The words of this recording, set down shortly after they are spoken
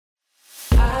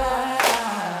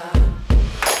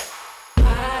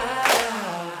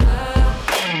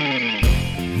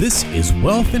This is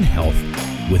Wealth and Health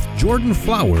with Jordan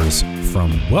Flowers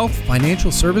from Wealth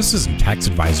Financial Services and Tax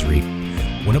Advisory.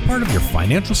 When a part of your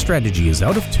financial strategy is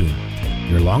out of tune,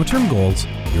 your long-term goals,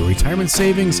 your retirement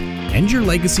savings, and your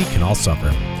legacy can all suffer.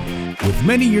 With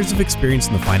many years of experience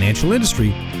in the financial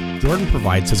industry, Jordan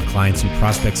provides his clients and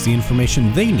prospects the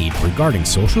information they need regarding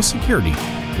Social Security,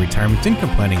 retirement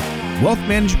income planning, wealth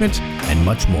management, and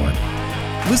much more.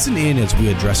 Listen in as we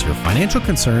address your financial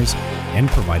concerns and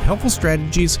provide helpful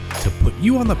strategies to put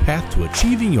you on the path to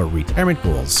achieving your retirement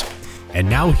goals. And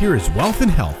now here is Wealth and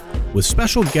Health with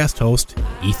special guest host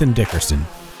Ethan Dickerson.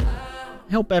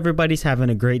 I hope everybody's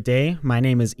having a great day. My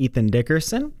name is Ethan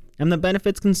Dickerson. I'm the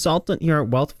benefits consultant here at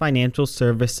Wealth Financial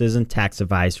Services and Tax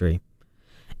Advisory.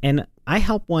 And I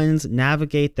help ones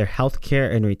navigate their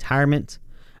healthcare and retirement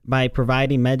by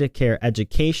providing Medicare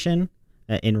education,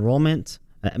 enrollment,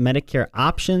 Medicare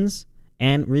options,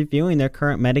 and reviewing their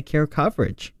current Medicare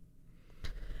coverage.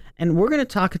 And we're going to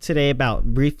talk today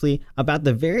briefly about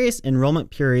the various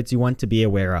enrollment periods you want to be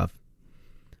aware of.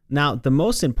 Now, the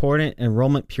most important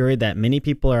enrollment period that many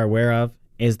people are aware of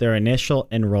is their initial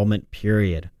enrollment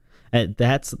period.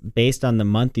 That's based on the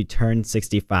month you turn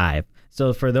 65.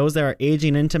 So for those that are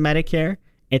aging into Medicare,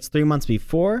 it's 3 months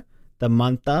before, the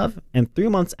month of, and 3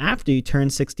 months after you turn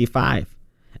 65.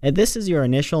 And this is your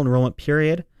initial enrollment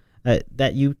period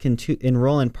that you can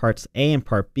enroll in Parts A and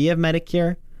Part B of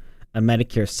Medicare, a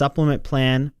Medicare supplement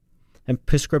plan, and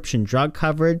prescription drug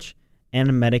coverage, and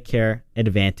Medicare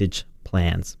Advantage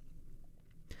plans.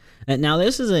 Now,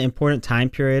 this is an important time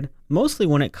period, mostly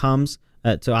when it comes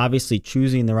to obviously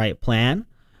choosing the right plan,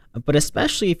 but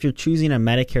especially if you're choosing a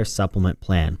Medicare supplement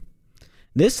plan.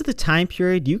 This is the time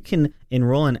period you can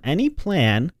enroll in any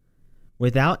plan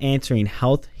without answering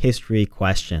health history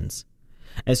questions.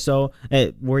 And so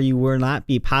where you will not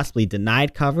be possibly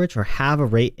denied coverage or have a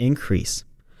rate increase.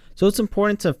 So it's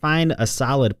important to find a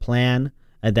solid plan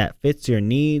that fits your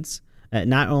needs,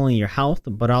 not only your health,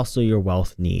 but also your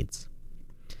wealth needs.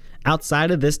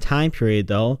 Outside of this time period,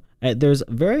 though, there's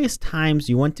various times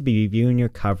you want to be reviewing your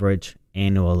coverage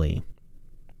annually.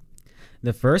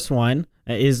 The first one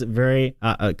is very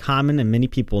common and many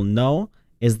people know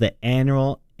is the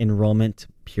annual enrollment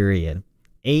period,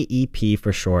 AEP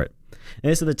for short.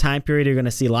 And this is the time period you're going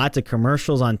to see lots of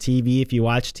commercials on TV. If you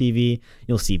watch TV,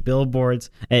 you'll see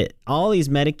billboards. All these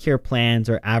Medicare plans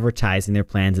are advertising their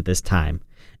plans at this time.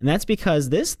 And that's because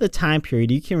this is the time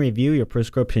period you can review your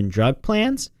prescription drug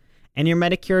plans and your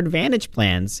Medicare Advantage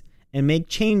plans and make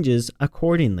changes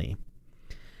accordingly.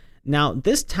 Now,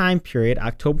 this time period,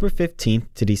 October 15th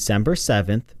to December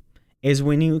 7th, is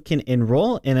when you can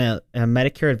enroll in a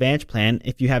Medicare Advantage plan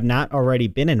if you have not already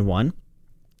been in one.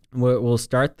 We'll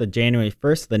start the January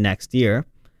 1st of the next year.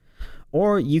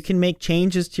 Or you can make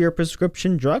changes to your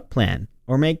prescription drug plan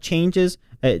or make changes,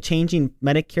 changing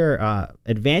Medicare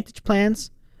Advantage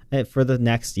plans for the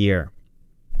next year.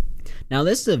 Now,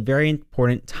 this is a very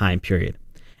important time period.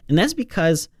 And that's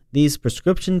because these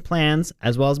prescription plans,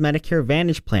 as well as Medicare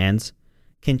Advantage plans,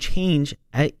 can change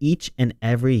at each and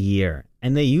every year.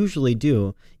 And they usually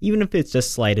do, even if it's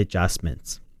just slight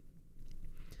adjustments.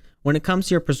 When it comes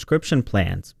to your prescription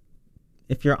plans,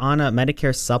 if you're on a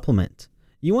Medicare supplement,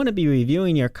 you want to be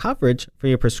reviewing your coverage for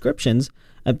your prescriptions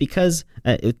because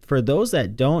for those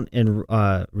that don't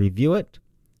review it,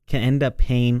 can end up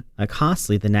paying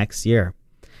costly the next year.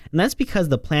 And that's because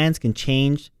the plans can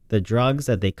change the drugs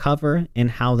that they cover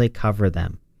and how they cover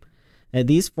them.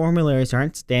 These formularies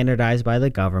aren't standardized by the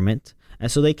government,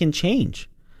 so they can change.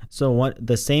 So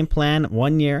the same plan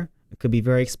 1 year could be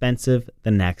very expensive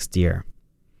the next year.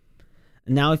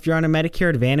 Now, if you're on a Medicare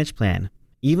Advantage plan,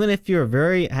 even if you're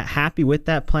very happy with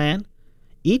that plan,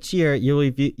 each year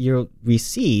you'll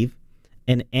receive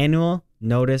an annual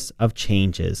notice of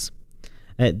changes.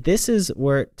 This is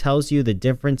where it tells you the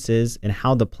differences in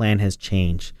how the plan has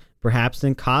changed, perhaps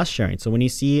in cost sharing. So when you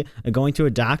see going to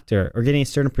a doctor or getting a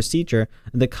certain procedure,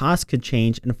 the cost could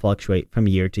change and fluctuate from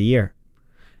year to year.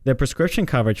 The prescription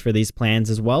coverage for these plans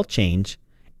as well change,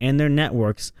 and their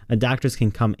networks, doctors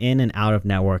can come in and out of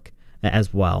network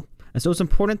as well. And so it's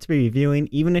important to be reviewing,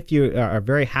 even if you are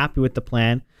very happy with the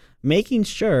plan, making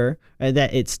sure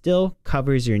that it still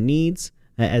covers your needs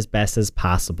as best as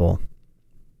possible.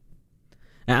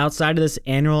 Now, outside of this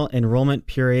annual enrollment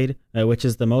period, which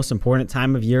is the most important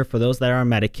time of year for those that are on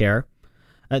Medicare,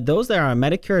 those that are on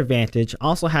Medicare Advantage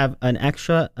also have an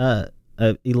extra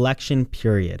election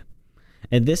period.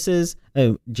 And this is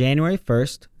January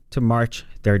 1st to March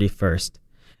 31st.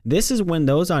 This is when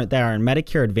those that are in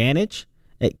Medicare Advantage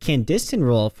can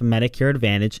disenroll from Medicare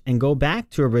Advantage and go back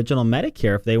to original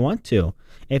Medicare if they want to,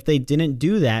 if they didn't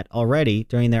do that already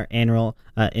during their annual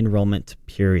enrollment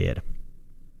period.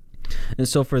 And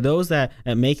so for those that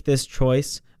make this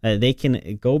choice, they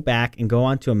can go back and go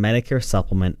onto a Medicare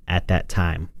supplement at that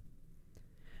time.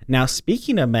 Now,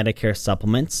 speaking of Medicare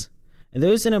supplements,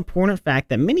 there's an important fact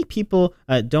that many people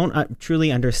don't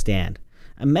truly understand.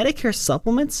 Medicare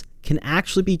supplements can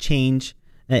actually be changed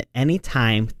at any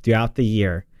time throughout the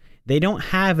year. They don't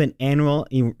have an annual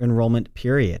enrollment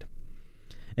period.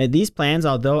 These plans,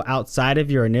 although outside of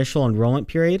your initial enrollment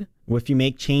period, if you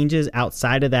make changes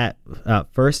outside of that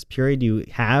first period you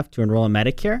have to enroll in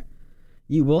Medicare,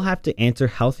 you will have to answer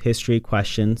health history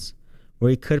questions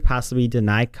where you could possibly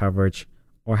deny coverage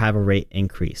or have a rate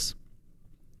increase.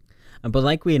 But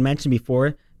like we had mentioned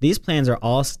before, these plans are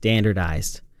all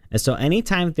standardized. And so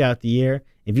anytime throughout the year,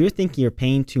 if you're thinking you're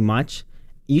paying too much,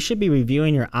 you should be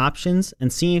reviewing your options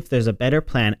and seeing if there's a better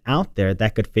plan out there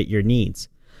that could fit your needs.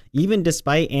 Even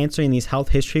despite answering these health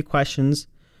history questions,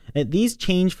 these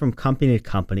change from company to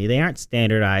company. They aren't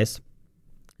standardized.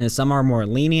 And some are more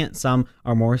lenient, some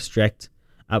are more strict.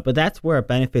 But that's where a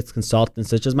benefits consultant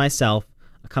such as myself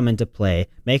come into play,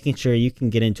 making sure you can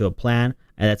get into a plan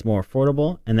that's more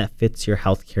affordable and that fits your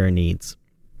healthcare needs.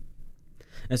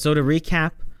 And so to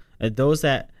recap, those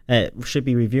that should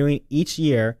be reviewing each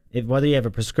year, whether you have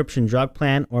a prescription drug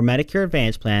plan or Medicare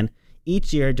Advantage plan,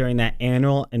 each year during that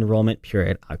annual enrollment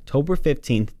period, October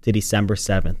 15th to December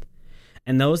 7th.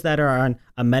 And those that are on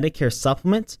a Medicare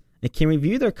supplement, they can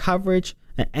review their coverage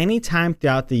at any time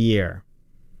throughout the year.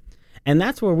 And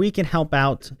that's where we can help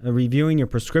out reviewing your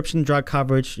prescription drug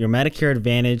coverage, your Medicare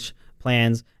Advantage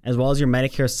plans, as well as your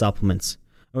Medicare supplements.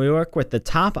 We work with the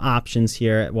top options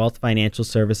here at Wealth Financial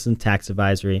Services and Tax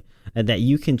Advisory that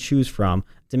you can choose from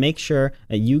to make sure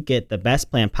that you get the best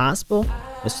plan possible,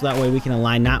 so that way we can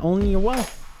align not only your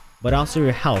wealth, but also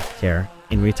your health care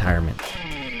in retirement.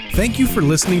 Thank you for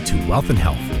listening to Wealth and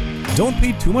Health. Don't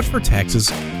pay too much for taxes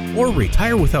or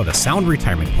retire without a sound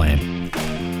retirement plan.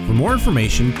 For more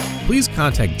information, please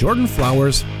contact Jordan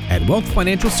Flowers at Wealth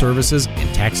Financial Services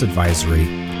and Tax Advisory.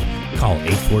 Call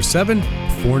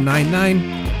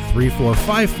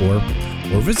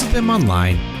 847-499-3454 or visit them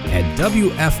online at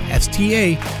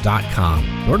WFSTA.com.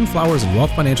 Jordan Flowers and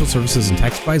Wealth Financial Services and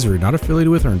Tax Advisory are not affiliated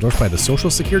with or endorsed by the Social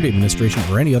Security Administration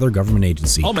or any other government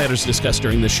agency. All matters discussed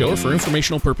during this show are for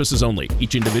informational purposes only.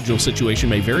 Each individual situation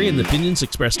may vary, and the opinions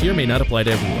expressed here may not apply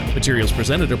to everyone. Materials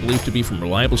presented are believed to be from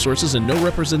reliable sources, and no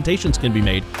representations can be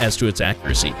made as to its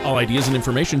accuracy. All ideas and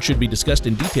information should be discussed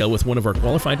in detail with one of our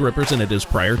qualified representatives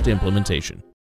prior to implementation.